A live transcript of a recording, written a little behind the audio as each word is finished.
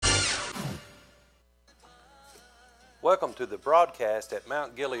Welcome to the broadcast at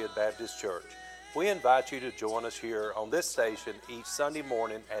Mount Gilead Baptist Church. We invite you to join us here on this station each Sunday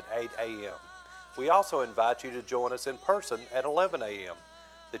morning at 8 a.m. We also invite you to join us in person at 11 a.m.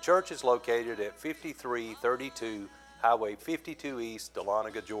 The church is located at 5332 Highway 52 East,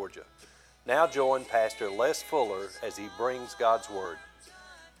 Dahlonega, Georgia. Now join Pastor Les Fuller as he brings God's Word.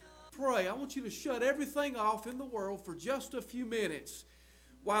 Pray. I want you to shut everything off in the world for just a few minutes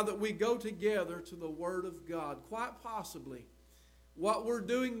while that we go together to the Word of God. Quite possibly, what we're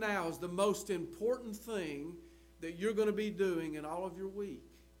doing now is the most important thing that you're going to be doing in all of your week.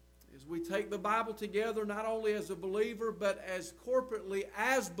 As we take the Bible together, not only as a believer, but as corporately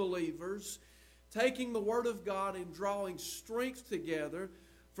as believers, taking the Word of God and drawing strength together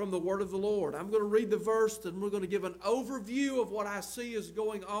from the Word of the Lord. I'm going to read the verse, and we're going to give an overview of what I see is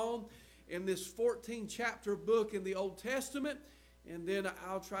going on in this 14-chapter book in the Old Testament. And then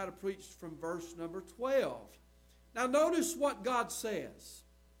I'll try to preach from verse number 12. Now notice what God says.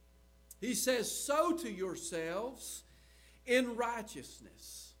 He says, sow to yourselves in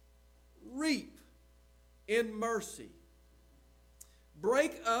righteousness, reap in mercy,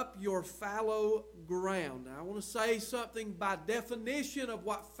 break up your fallow ground. Now I want to say something by definition of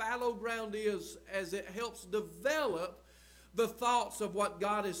what fallow ground is as it helps develop the thoughts of what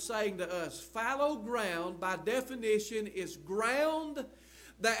God is saying to us. Fallow ground, by definition, is ground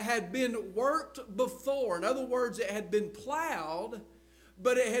that had been worked before. In other words, it had been plowed,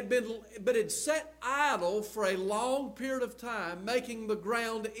 but it had sat idle for a long period of time, making the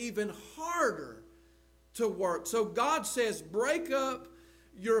ground even harder to work. So God says, break up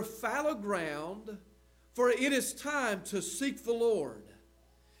your fallow ground, for it is time to seek the Lord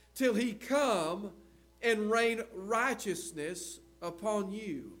till He come and rain righteousness upon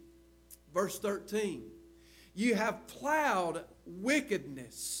you. Verse 13, you have plowed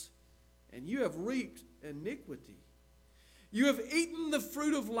wickedness, and you have reaped iniquity. You have eaten the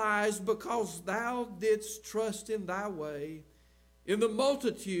fruit of lies, because thou didst trust in thy way, in the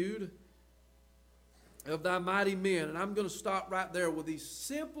multitude of thy mighty men. And I'm going to stop right there with these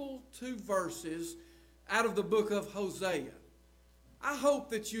simple two verses out of the book of Hosea. I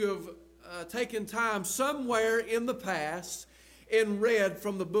hope that you have taken time somewhere in the past and read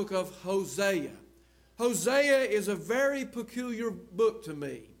from the book of Hosea. Hosea is a very peculiar book to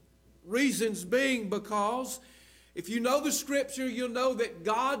me. Reasons being because if you know the scripture, you'll know that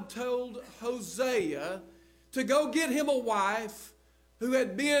God told Hosea to go get him a wife who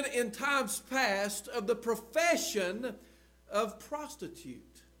had been in times past of the profession of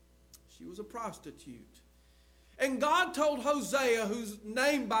prostitute. She was a prostitute. And God told Hosea, whose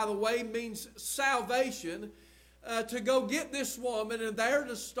name, by the way, means salvation, to go get this woman and there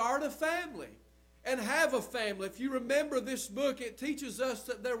to start a family and have a family. If you remember this book, it teaches us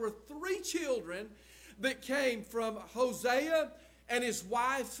that there were 3 children that came from Hosea and his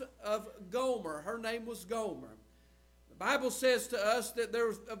wife of Gomer. Her name was Gomer. The Bible says to us that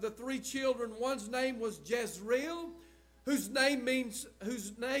of the 3 children, one's name was Jezreel, whose name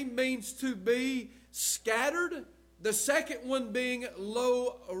means to be scattered. The second one being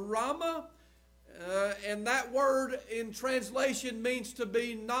Lo Rama, and that word in translation means to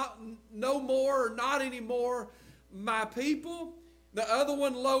be no more or not anymore my people. The other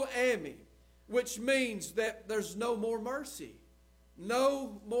one, Lo Ami, which means that there's no more mercy.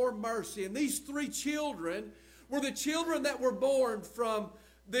 No more mercy. And these 3 children were the children that were born from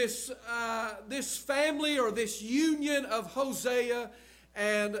this family or this union of Hosea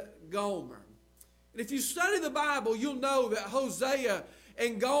and Gomer. And if you study the Bible, you'll know that Hosea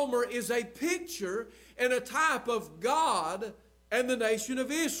and Gomer is a picture and a type of God and the nation of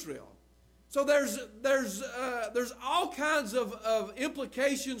Israel. So there's all kinds of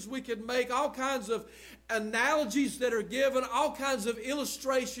implications we could make, all kinds of analogies that are given, all kinds of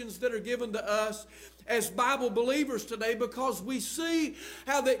illustrations that are given to us as Bible believers today, because we see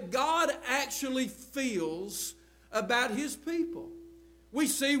how that God actually feels about His people. We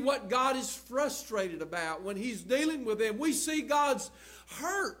see what God is frustrated about when He's dealing with them. We see God's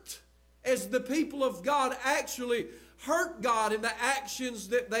hurt as the people of God actually hurt God in the actions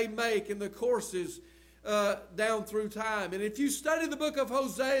that they make in the courses down through time. And if you study the book of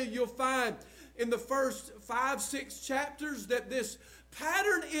Hosea, you'll find in the first 5-6 chapters that this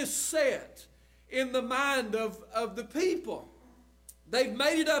pattern is set in the mind of the people. They've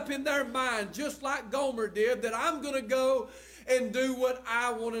made it up in their mind, just like Gomer did, that I'm going to go and do what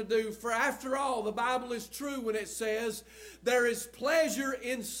I want to do. For after all, the Bible is true when it says there is pleasure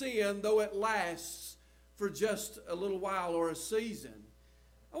in sin, though it lasts for just a little while or a season.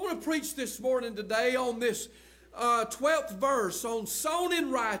 I want to preach this morning today on this 12th verse on sown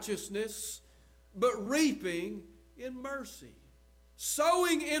in righteousness, but reaping in mercy.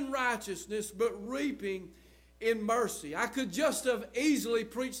 Sowing in righteousness, but reaping in mercy. I could just have easily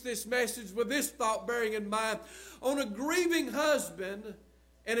preached this message with this thought bearing in mind on a grieving husband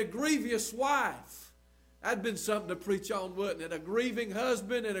and a grievous wife. That'd been something to preach on, wouldn't it? A grieving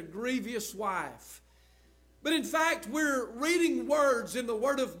husband and a grievous wife. But in fact, we're reading words in the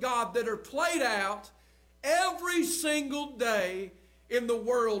Word of God that are played out every single day in the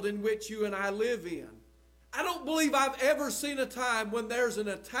world in which you and I live in. I don't believe I've ever seen a time when there's an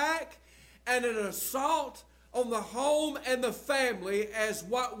attack and an assault on the home and the family as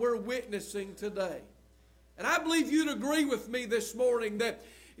what we're witnessing today. And I believe you'd agree with me this morning that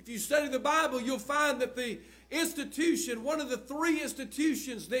if you study the Bible, you'll find that the institution, one of the three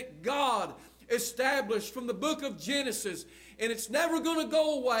institutions that God established from the book of Genesis, and it's never going to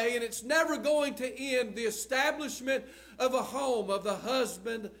go away and it's never going to end, the establishment of a home, of the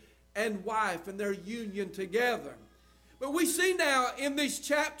husband and wife and their union together. But we see now in these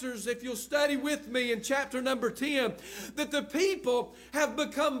chapters, if you'll study with me in chapter number 10, that the people have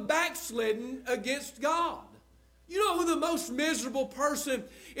become backslidden against God. You know who the most miserable person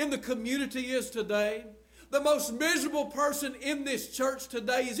in the community is today? The most miserable person in this church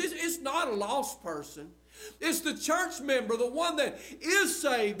today is it's not a lost person. It's the church member, the one that is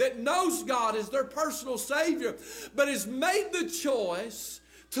saved, that knows God as their personal Savior, but has made the choice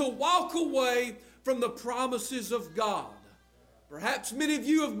to walk away from the promises of God. Perhaps many of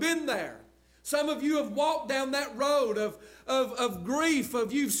you have been there. Some of you have walked down that road of grief,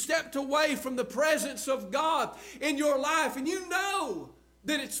 you've stepped away from the presence of God in your life, and you know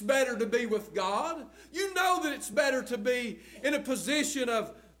that it's better to be with God. You know that it's better to be in a position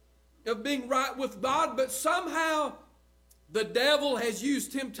of being right with God, but somehow the devil has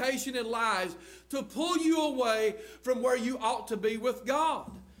used temptation and lies to pull you away from where you ought to be with God.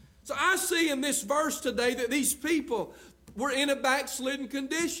 So I see in this verse today that these people were in a backslidden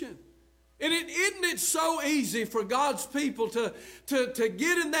condition. And isn't it so easy for God's people to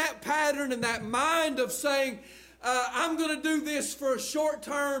get in that pattern and that mind of saying, I'm going to do this for a short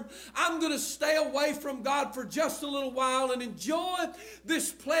term. I'm going to stay away from God for just a little while and enjoy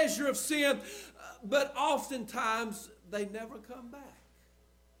this pleasure of sin. But oftentimes they never come back.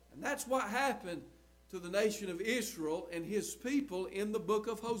 And that's what happened to the nation of Israel and his people in the book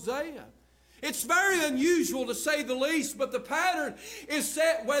of Hosea. It's very unusual to say the least, but the pattern is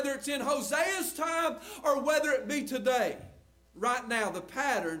set whether it's in Hosea's time or whether it be today. Right now, the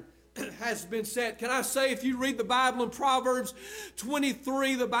pattern has been set. Can I say, if you read the Bible in Proverbs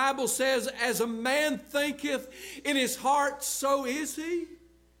 23, the Bible says, as a man thinketh in his heart, so is he.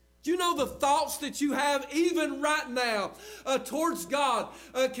 Do you know the thoughts that you have even right now towards God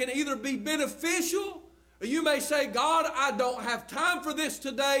can either be beneficial, or you may say, God, I don't have time for this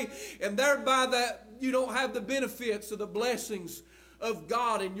today, and thereby that you don't have the benefits of the blessings of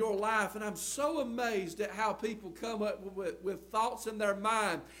God in your life. And I'm so amazed at how people come up with thoughts in their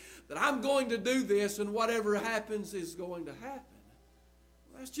mind that I'm going to do this and whatever happens is going to happen.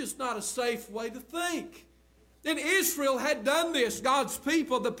 Well, that's just not a safe way to think. And Israel had done this, God's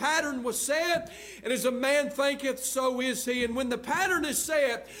people. The pattern was set, and as a man thinketh, so is he. And when the pattern is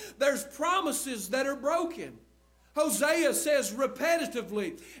set, there's promises that are broken. Hosea says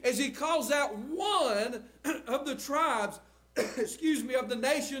repetitively, as he calls out one of the tribes, of the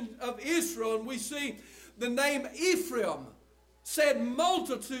nation of Israel, and we see the name Ephraim said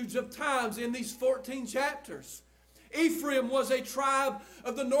multitudes of times in these 14 chapters. Ephraim was a tribe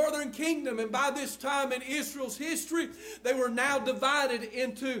of the northern kingdom, and by this time in Israel's history, they were now divided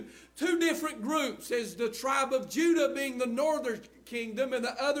into two different groups, as the tribe of Judah being the northern kingdom and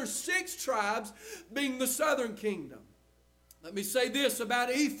the other 6 tribes being the southern kingdom. Let me say this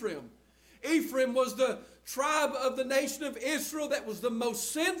about Ephraim. Ephraim was the tribe of the nation of Israel that was the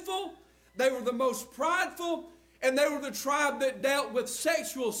most sinful, they were the most prideful, and they were the tribe that dealt with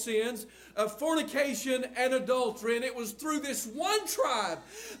sexual sins of fornication and adultery. And it was through this one tribe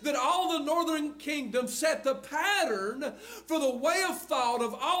that all the northern kingdom set the pattern for the way of thought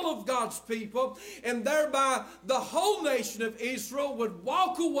of all of God's people. And thereby the whole nation of Israel would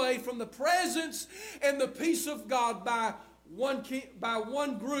walk away from the presence and the peace of God by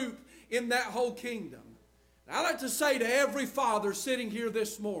one group in that whole kingdom. And I like to say to every father sitting here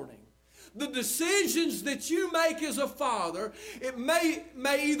this morning, the decisions that you make as a father, it may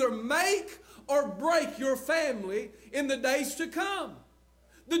either make or break your family in the days to come.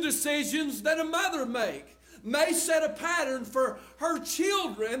 The decisions that a mother may set a pattern for her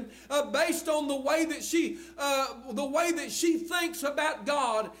children based on the way that she thinks about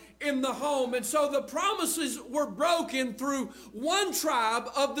God in the home. And so the promises were broken through one tribe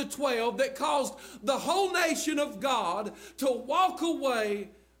of the 12 that caused the whole nation of God to walk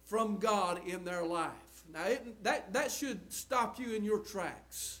away from God in their life. Now, that should stop you in your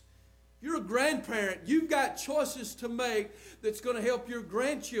tracks. If you're a grandparent, you've got choices to make that's going to help your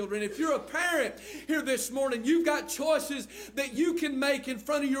grandchildren. If you're a parent here this morning, you've got choices that you can make in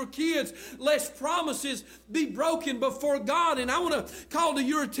front of your kids, lest promises be broken before God. And I want to call to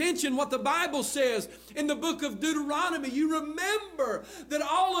your attention what the Bible says in the book of Deuteronomy. You remember that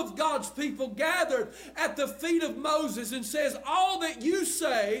all of God's people gathered at the feet of Moses and says, all that you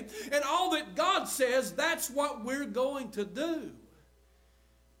say and all that God says, that's what we're going to do.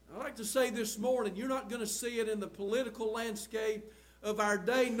 I'd like to say this morning, you're not going to see it in the political landscape of our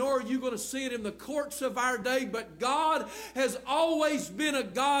day, nor are you going to see it in the courts of our day, but God has always been a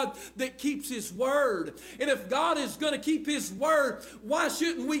God that keeps His word. And if God is going to keep His word, why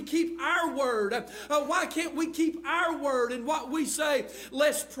shouldn't we keep our word? Why can't we keep our word and what we say,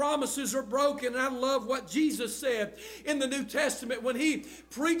 lest promises are broken? And I love what Jesus said in the New Testament when He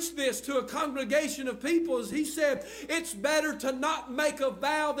preached this to a congregation of people. As He said, it's better to not make a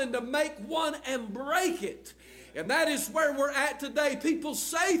vow than to make one and break it. And that is where we're at today. People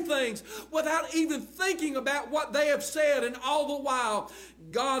say things without even thinking about what they have said, and all the while,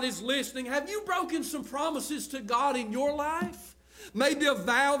 God is listening. Have you broken some promises to God in your life? Maybe a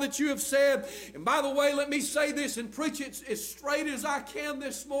vow that you have said. And by the way, let me say this and preach it as straight as I can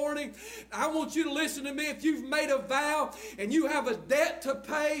this morning. I want you to listen to me. If you've made a vow and you have a debt to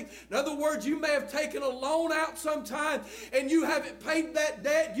pay, in other words, you may have taken a loan out sometime and you haven't paid that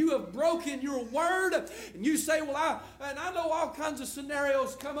debt, you have broken your word. And you say, well, I know all kinds of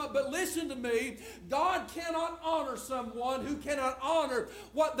scenarios come up, but listen to me. God cannot honor someone who cannot honor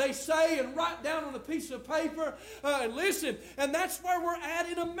what they say and write down on a piece of paper. And listen, and that's where we're at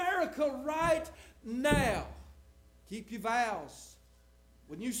in America right now. Keep your vows.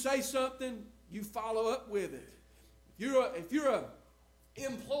 When you say something, you follow up with it. If you're an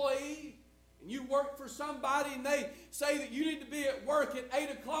employee and you work for somebody and they say that you need to be at work at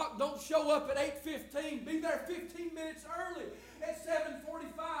 8 o'clock, don't show up at 8:15. Be there 15 minutes early at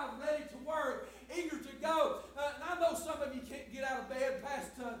 7:45, ready to work, eager to go. And I know some of you can't get out of bed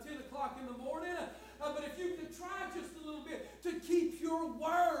past 10 o'clock in the morning. But if you could try just a little bit to keep your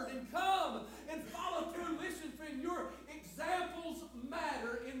word and come and follow through, listen, friend, your examples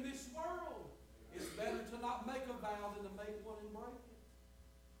matter in this world. It's better to not make a vow than to make one and break it.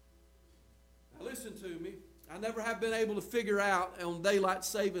 Now listen to me. I never have been able to figure out on daylight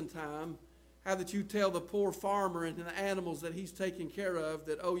saving time how that you tell the poor farmer and the animals that he's taking care of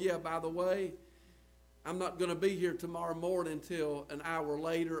that, oh yeah, by the way, I'm not going to be here tomorrow morning until an hour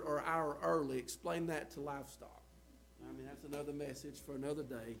later or an hour early. Explain that to livestock. I mean, that's another message for another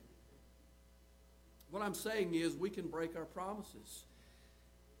day. What I'm saying is we can break our promises.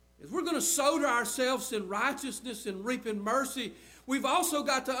 If we're going to sow to ourselves in righteousness and reap in mercy, we've also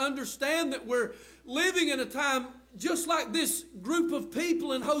got to understand that we're living in a time just like this group of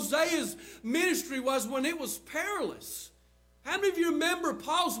people in Hosea's ministry was when it was perilous. How many of you remember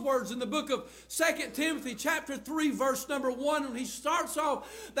Paul's words in the book of 2 Timothy chapter 3 verse number 1 when he starts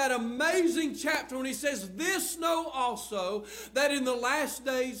off that amazing chapter when he says, this know also that in the last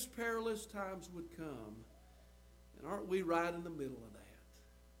days perilous times would come. And aren't we right in the middle of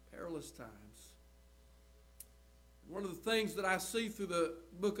that? Perilous times. One of the things that I see through the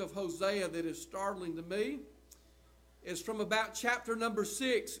book of Hosea that is startling to me is from about chapter number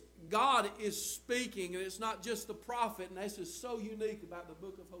 6. God is speaking, and it's not just the prophet, and this is so unique about the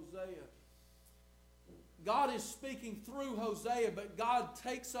book of Hosea. God is speaking through Hosea, but God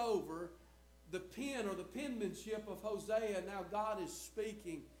takes over the pen or the penmanship of Hosea, and now God is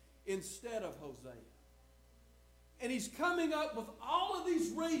speaking instead of Hosea. And he's coming up with all of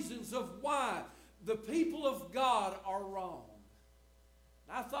these reasons of why the people of God are wrong.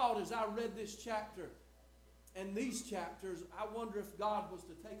 And I thought as I read this chapter, and these chapters, I wonder if God was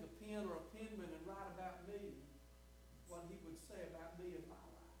to take a pen or a penman and write about me what He would say about me in my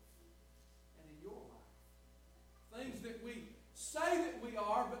life and in your life. Things that we say that we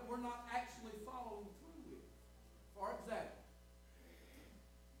are, but we're not actually following through with. For example,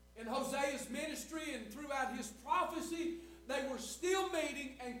 in Hosea's ministry and throughout his prophecy, they were still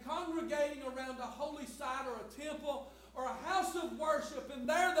meeting and congregating around a holy site or a temple or a house of worship, and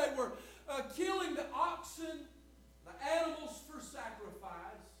there they were killing the oxen, the animals for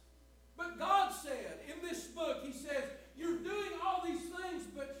sacrifice. But God said in this book, He says, you're doing all these things,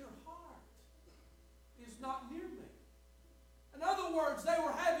 but your heart is not words, they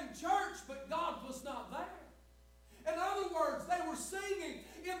were having church, but God was not there. In other words, they were singing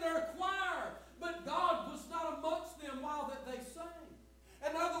in their choir, but God was not amongst them while that they sang.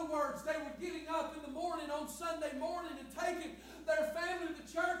 In other words, they were getting up in the morning on Sunday morning and taking their family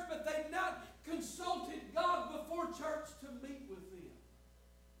to church, but they not consulted God before church to meet with them.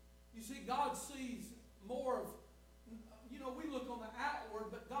 You see, God sees more of, we look on the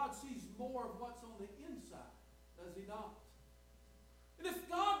outward, but God sees more of what's on the inside, does He not? And if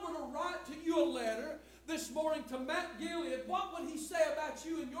God were to write to you a letter this morning to Mount Gilead, what would He say about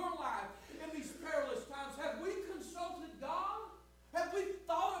you in your life in these perilous times? Have we consulted God? Have we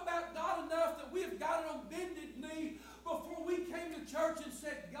thought about God enough that we have got it on bended knee before we came to church and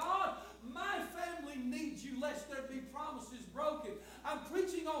said, God, my family needs you lest there be promises broken. I'm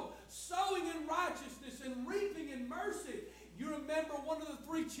preaching on sowing in righteousness and reaping in mercy. You remember one of the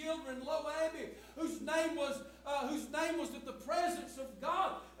three children, Loami, whose name was that the presence of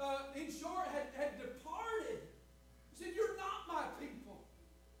God, in short, had departed. He said, you're not my people.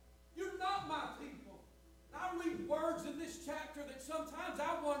 You're not my people. And I read words in this chapter that sometimes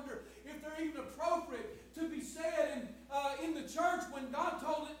I wonder if they're even appropriate to be said in the church. When God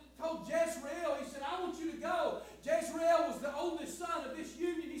told Jezreel, He said, I want you to go. Jezreel was the oldest son of this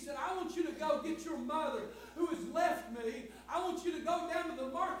union. He said, I want you to go get your mother who has left me. I want you to go down to the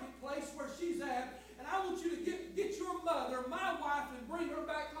marketplace where she's at, and I want you to get your mother, my wife, and bring her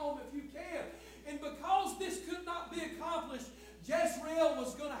back home if you can. And because this could not be accomplished, Jezreel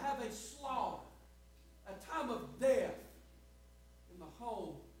was going to have a slaughter, a time of death in the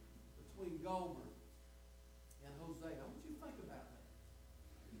home between Gomer and Hosea. I want you to think about that.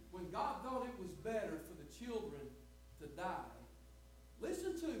 When God thought it was better for the children to die,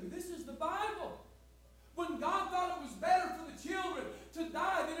 listen to me, this is the Bible. When God thought it was better for the children to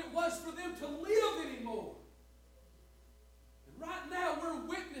die than it was for them to live anymore. And right now we're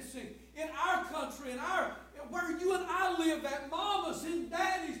witnessing in our country, where you and I live at, mamas and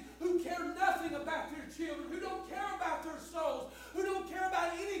daddies who care nothing about their children, who don't care about their souls, who don't care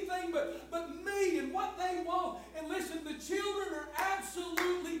about anything but me and what they want. And listen, the children are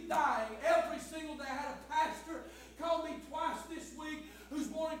absolutely dying every single day. I had a pastor call me twice this week who's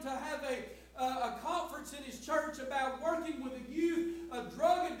wanting to have a conference in his church about working with the youth,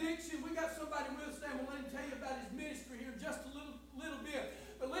 drug addiction. We got somebody with us now. We'll let him tell you about his ministry here in just a little bit.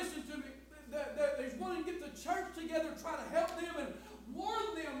 But listen to me. There's wanting to get the church together, try to help them and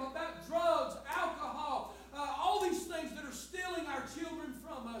warn them about drugs, alcohol, all these things that are stealing our children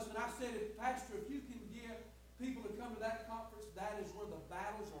from us. And I said, Pastor, if you can get people to come to that conference, that is where the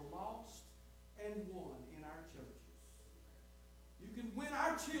battles are lost and won in our churches. You can win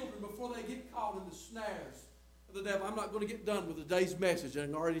our children before they get caught in the snares of the devil. I'm not going to get done with today's message, I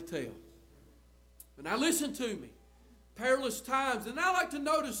can already tell. But now listen to me. Perilous times. And I like to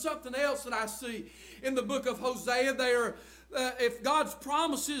notice something else that I see in the book of Hosea. If God's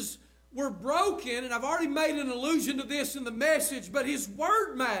promises were broken, and I've already made an allusion to this in the message, but His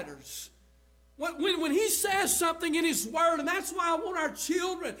Word matters. When He says something in His Word, and that's why I want our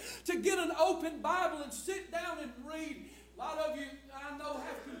children to get an open Bible and sit down and read. A lot of you, I know,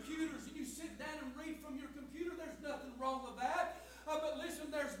 have computers, and you sit down and read from your computer. There's nothing wrong with that. But listen,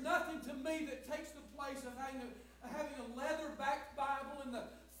 there's nothing to me that takes the place of having a leather-backed Bible and the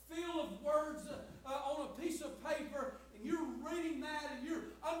feel of words on a piece of paper, and you're reading that and you're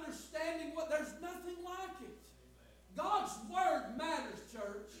understanding there's nothing like it. God's Word matters,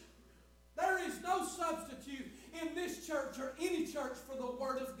 church. There is no substitute in this church or any church for the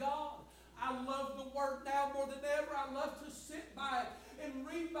Word of God. I love the Word now more than ever. I love to sit by it and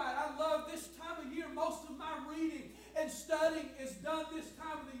read by it. I love this time of year. Most of my reading and studying is done this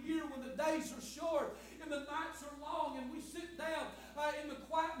time of the year when the days are short and the nights are long, and we sit down in the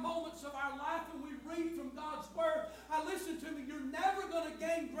quiet moments of our life and we read from God's Word. Listen to me, you're never going to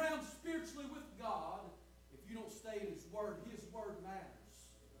gain ground spiritually with God if you don't stay in His Word. His Word matters.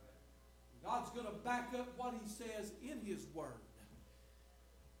 God's going to back up what He says in His Word.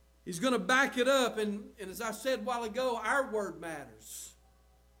 He's going to back it up, and as I said a while ago, our word matters.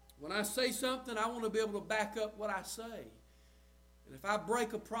 When I say something, I want to be able to back up what I say. And if I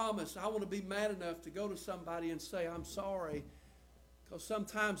break a promise, I want to be man enough to go to somebody and say, I'm sorry, because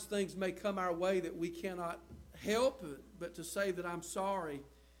sometimes things may come our way that we cannot help, but to say that I'm sorry.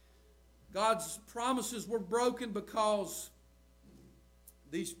 God's promises were broken because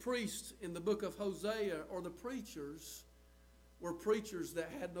these priests in the book of Hosea, or the preachers, were preachers that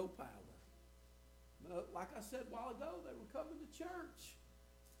had no power. Like I said a while ago, they were coming to church.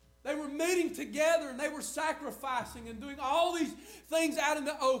 They were meeting together and they were sacrificing and doing all these things out in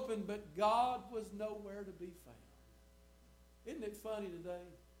the open, but God was nowhere to be found. Isn't it funny today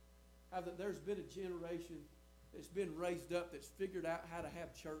how that there's been a generation that's been raised up that's figured out how to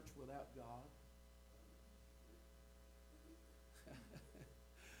have church without God?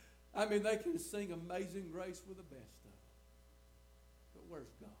 I mean, they can sing Amazing Grace with the best of them. But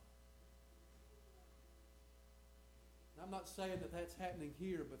where's God? And I'm not saying that that's happening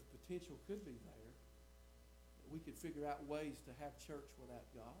here, but the potential could be there. That we could figure out ways to have church without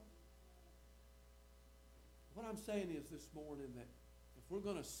God. What I'm saying is this morning that if we're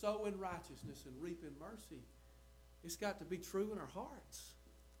going to sow in righteousness and reap in mercy, it's got to be true in our hearts.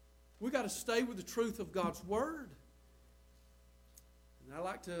 We've got to stay with the truth of God's Word. And I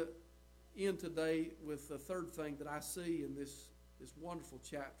like to end today with the third thing that I see in this wonderful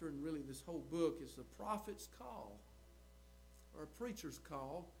chapter, and really this whole book, is the prophet's call, or a preacher's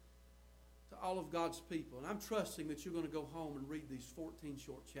call to all of God's people. And I'm trusting that you're going to go home and read these 14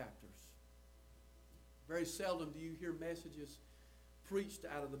 short chapters. Very seldom do you hear messages preached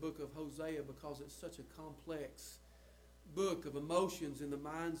out of the book of Hosea because it's such a complex book of emotions in the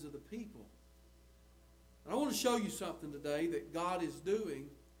minds of the people. And I want to show you something today that God is doing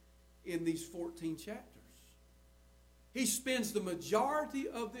in these 14 chapters. He spends the majority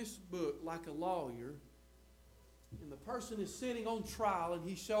of this book like a lawyer, and the person is sitting on trial, and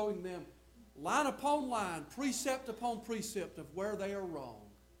he's showing them line upon line, precept upon precept of where they are wrong.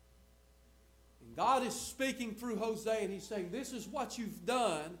 And God is speaking through Hosea, and he's saying, this is what you've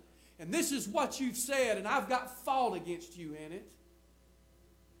done, and this is what you've said, and I've got fault against you in it.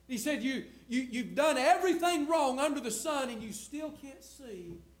 He said, you've done everything wrong under the sun, and you still can't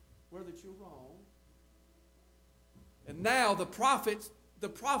see where that you're wrong. And now the prophet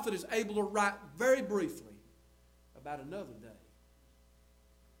is able to write very briefly about another day.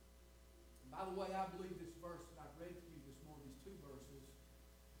 And by the way, I believe this verse that I've read to you this morning, these two verses,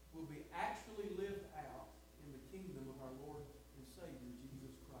 will be actually lived out in the kingdom of our Lord and Savior,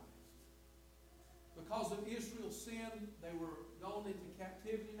 Jesus Christ. Because of Israel's sin, they were gone into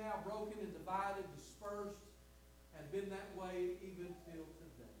captivity now, broken and divided, dispersed, had been that way even till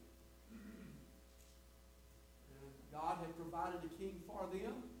today. And God had provided a king for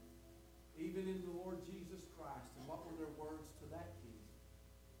them, even in the Lord Jesus Christ. And what were their words to that king?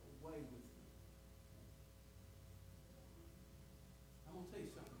 Away with me. I'm going to tell you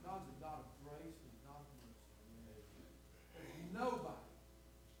something. God's a God of grace and God of mercy. There's nobody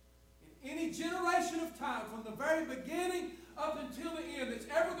in any generation of time, from the very beginning up until the end, that's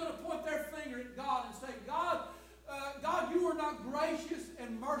ever going to point their finger at God and say, God, you are not gracious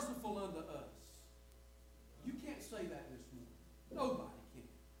and merciful unto us. You can't say that this morning. Nobody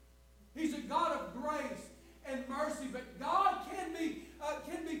can. He's a God of grace and mercy, but God can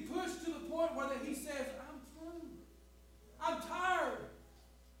be pushed to the point where He says, I'm through. I'm tired.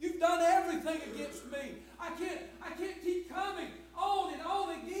 You've done everything against me. I can't keep coming on and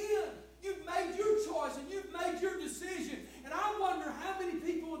on again. You've made your choice and you've made your decision. And I wonder how many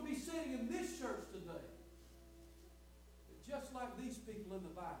people would be sitting in this church today, just like these people in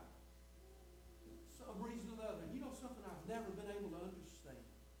the Bible, for some reason or other. You know something I've never been able to understand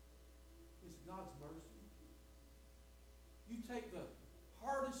is God's mercy. You take the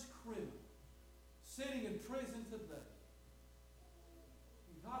hardest criminal sitting in prison today,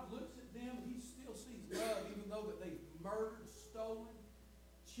 and God looks at them and He still sees love, even though that they've murdered, stolen,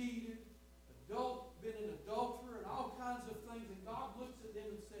 cheated, been an adulterer, and all kinds of things. And God looks at them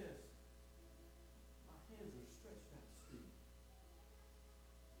and says, my hands are stretched out still.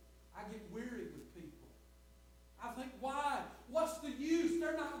 I get weary with people. I think, why? What's the use?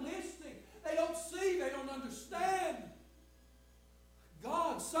 They're not listening. They don't see. They don't understand.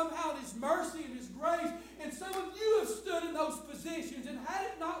 God, somehow in His mercy and His grace, and some of you have stood in those positions, and had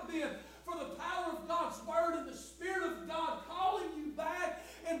it not been for the power of God's Word and the Spirit of God calling you back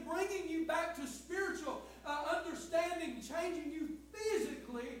and bringing you back to spiritual understanding, changing you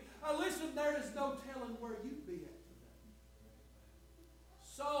physically, listen, there is no telling where you'd be at today.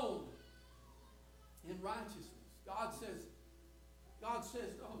 Sown in righteousness. God says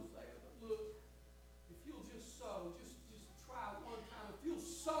to Hosea, look, if you'll just sow, just try one time. If you'll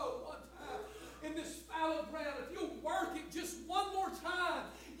sow one time in this fallow ground, if you'll work it just one more time,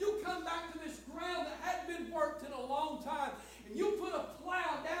 you'll come back to this ground that hadn't been worked in a long time, and you'll put a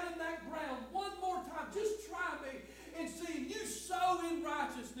plow down in that ground one more time. Just try me and see. You sow in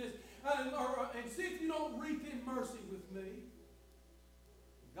righteousness, and see if you don't reap in mercy with me.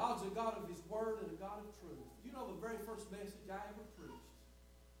 God's a God of His Word and a God of truth. You know, the very first message I ever preached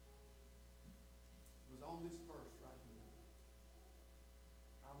was on this verse right here.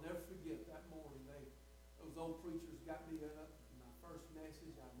 I'll never forget that morning. Those old preachers got me up. My first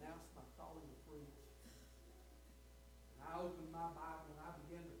message, I announced my calling to preach. And I opened my Bible and I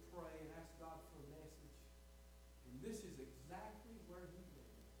began to pray and ask God for a message. And this is exactly where He led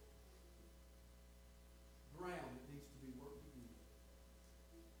me. Ground that needs to be worked again.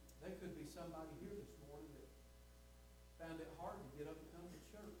 There could be somebody here this morning that found it hard to get up and come to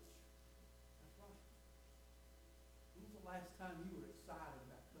church. That's right. When was the last time you were excited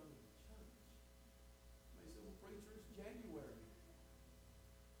about coming to church? They said, well, preacher, it's January.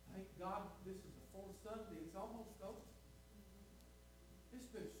 Thank God this is the fourth Sunday. It's almost over. It's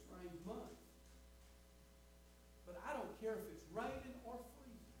been a strange month. But I don't care if it's raining or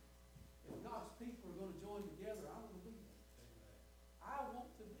freezing. If God's people are going to join together, I want to be there. I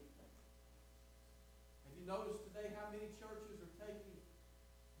want to be there. Have you noticed today how many churches are taking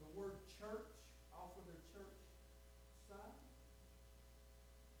the word church off of their church sign?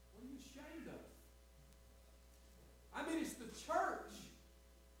 What are you ashamed of? I mean, it's the church.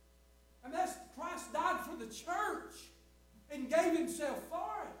 And that's Christ died for the church and gave Himself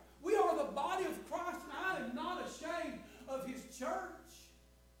for it. We are the body of Christ, and I am not ashamed of His church.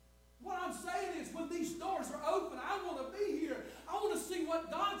 What I'm saying is, when these doors are open, I want to be here. I want to see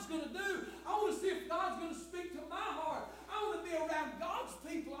what God's going to do. I want to see if God's going to speak to my heart. I want to be around God's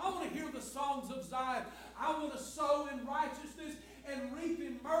people. I want to hear the songs of Zion. I want to sow in righteousness and reap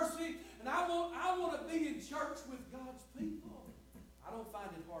in mercy. And I want to be in church with God's people. I don't find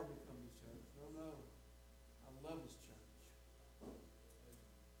it hard to come to church. No. I love this church.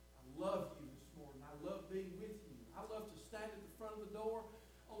 I love you this morning. I love being with you. I love to stand at the front of the door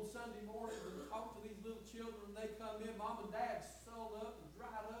on Sunday mornings and talk to these little children when they come in. Mom and Dad's sold up and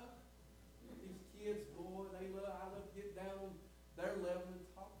dried up. These kids, boy, I love to get down on their level and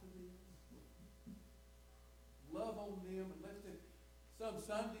talk to them. Love on them and let them. Some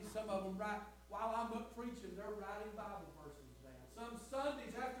Sundays, some of them write, while I'm up preaching, they're writing Bible verses down. Some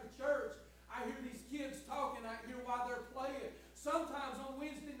Sundays after church, I hear these kids talking out here while they're playing. Sometimes on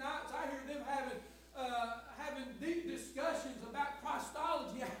Wednesday nights, I hear them having deep discussions about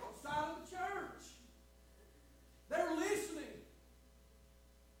Christology outside of the church. They're listening.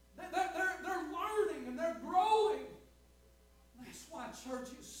 They're learning and they're growing. That's why church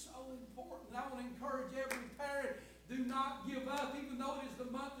is so important. And I want to encourage every parent, do not give up, even though it is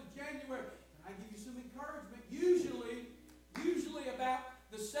the month of January. And I give you some encouragement. Usually about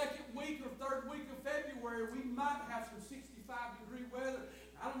the second week or third week of February, we might have some 65-degree weather.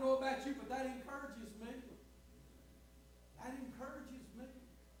 I don't know about you, but that encourages me. That encourages me.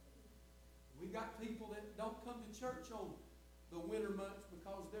 We got people that don't come to church on the winter months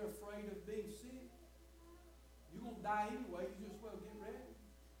because they're afraid of being sick. You're going to die anyway. You just well get ready.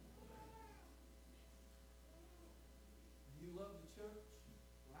 Do you love the church?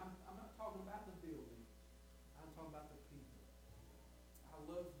 Well, I'm not talking about the building. I'm talking about the people. I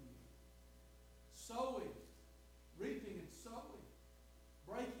love you. Sowing, reaping and sowing,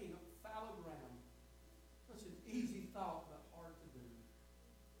 breaking up fallow ground. Such an easy thought, but hard to do.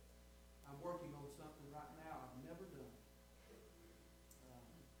 I'm working on something right now I've never done.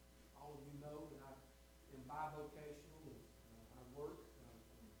 All of you know that I am bivocational. I work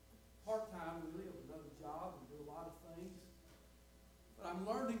part-time, really, of another job and do a lot of things. But I'm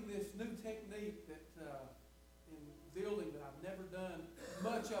learning this new technique that in building that I've never done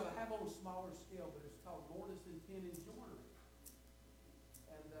much of. I have on a smaller scale, but it's called mortise and tenon joinery.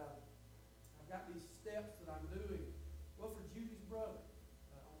 And I've got these steps that I'm doing. Well, for Judy's brother,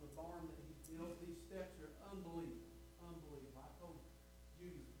 on the barn that he built, these steps are unbelievable. Unbelievable. I told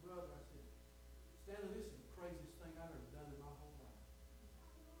Judy's brother, I said, Stanley, this is the craziest thing I've ever done in my whole life.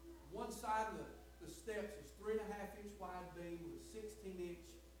 One side of the steps is 3.5-inch wide beam with a 16-inch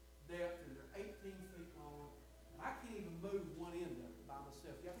depth, and they're 18 feet long. And I can't even move one end of it by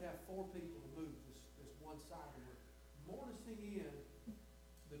myself. You have to have 4 people to move this one side. And we're mortising in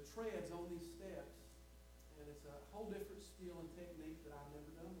the treads on these steps. And it's a whole different skill and technique that I've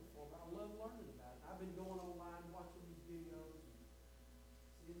never done before. But I love learning about it. I've been going online watching these videos and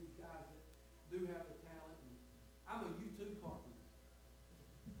seeing these guys that do have the talent. And I'm a YouTube carpenter.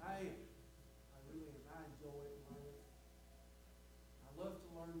 I am. I really am. I enjoy it and learn it. I love to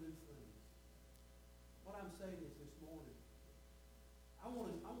learn new things. What I'm saying is this morning, I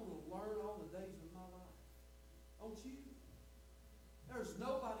want to learn all the days of my life. Don't you? There's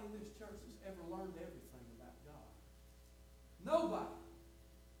nobody in this church that's ever learned everything about God. Nobody.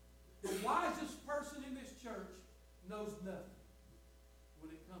 The wisest person in this church knows nothing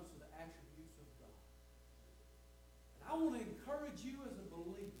when it comes to the attributes of God. And I want to encourage you as a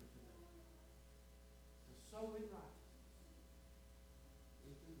believer today to sow in righteousness.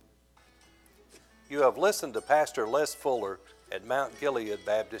 You have listened to Pastor Les Fuller at Mount Gilead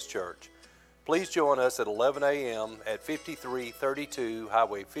Baptist Church. Please join us at 11 a.m. at 5332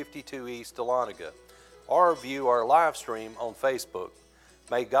 Highway 52 East, Dahlonega, or view our live stream on Facebook.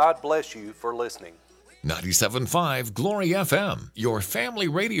 May God bless you for listening. 97.5 Glory FM, your family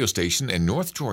radio station in North Georgia.